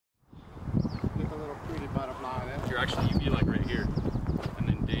actually, you'd be like right here, and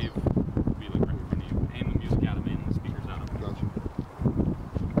then Dave would be like right here, and you aim the music at him and the speakers at him. Gotcha.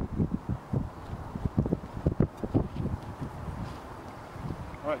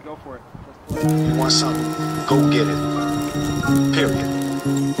 All right, go for it. You want something? Go get it. Period.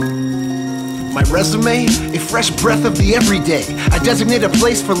 My resume, a fresh breath of the everyday. I designate a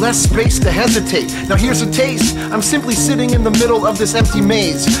place for less space to hesitate. Now here's a taste. I'm simply sitting in the middle of this empty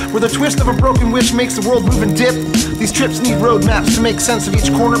maze, where the twist of a broken wish makes the world move and dip. These trips need roadmaps to make sense of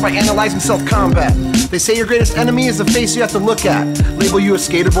each corner by analyzing self-combat. They say your greatest enemy is the face you have to look at. Label you a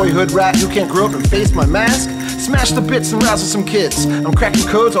skater boy hood rat who can't grow up and face my mask. Smash the bits and razzle some kids. I'm cracking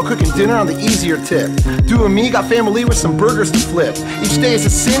codes while cooking dinner on the easier tip. Doing me, got family with some burgers to flip. Each day is a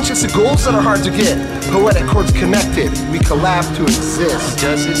cinch, it's the goals that are hard to get. Poetic chords connected, we collab to exist. He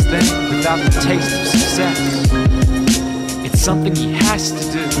does his thing without the taste of success. It's something he has to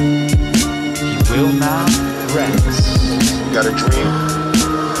do. He will not rest. You got a dream?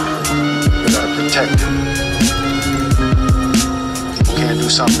 You gotta protect it. People can't do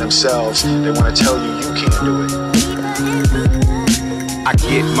something themselves. They want to tell you you can't do it. I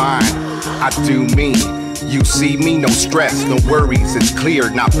get mine, I do me. You see me, no stress, no worries, it's clear,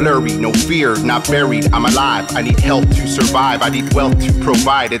 not blurry, no fear, not buried, I'm alive. I need help to survive, I need wealth to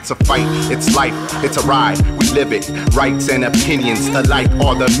provide. It's a fight, it's life, it's a ride, we live it. Rights and opinions, alike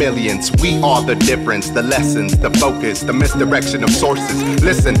are the millions. We are the difference, the lessons, the focus, the misdirection of sources.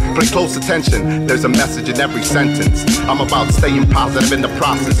 Listen, pay close attention, there's a message in every sentence. I'm about staying positive in the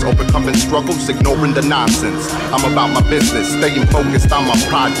process, overcoming struggles, ignoring the nonsense. I'm about my business, staying focused on my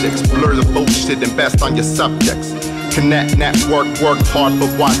projects. Blur the bullshit, invest on your subjects. Connect, network, work hard,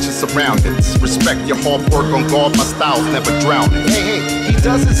 but watch your surroundings. Respect your hard work on guard, my style's never drowning. Hey, he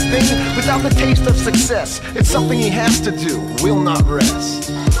does his thing without the taste of success. It's something he has to do, will not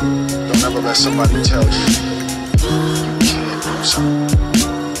rest. Don't ever let somebody tell you you can't do something.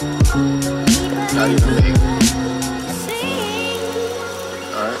 Not even me.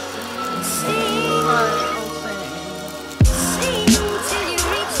 Alright?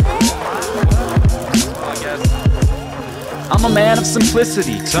 I'm a man of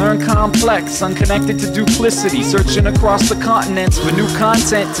simplicity, turned complex, unconnected to duplicity, searching across the continents for new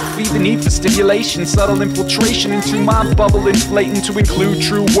content to feed the need for stimulation, subtle infiltration into my bubble, inflating to include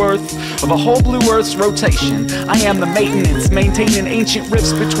true worth of a whole blue earth's rotation. I am the maintenance, maintaining ancient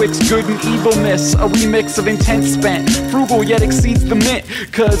rifts betwixt good and evilness, a remix of intent spent, frugal yet exceeds the mint,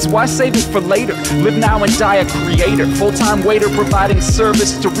 cause why save it for later? Live now and die a creator, full-time waiter providing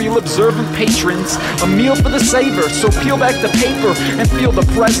service to real observant patrons, a meal for the savor, so peel back the paper and feel the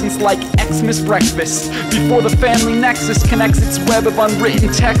presence like Xmas breakfast. Before the family nexus connects its web of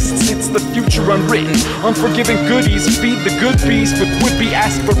unwritten texts, it's the future unwritten. Unforgiving goodies feed the good beast with would-be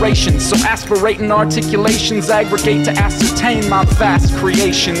aspirations. So aspirating articulations aggregate to ascertain my vast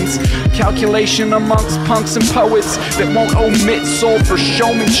creations. Calculation amongst punks and poets that won't omit soul for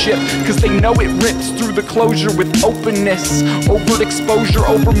showmanship, cause they know it rips through the closure with openness. Overt exposure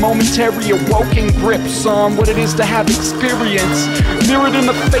over momentary awoken grips on what it is to have experience, mirrored in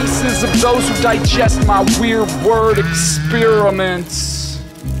the faces of those who digest my weird word experiments.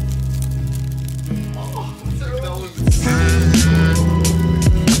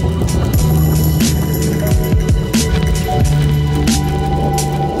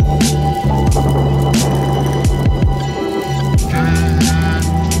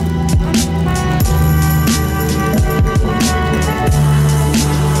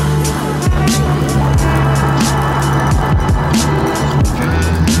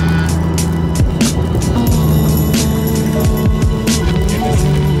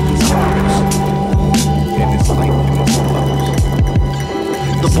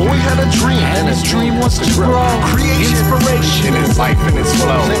 And his dream was to grow, create inspiration in his life and his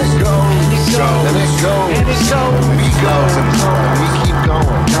flow. Let it go, and it goes, and it goes, and it goes, and we keep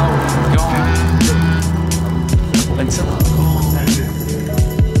going.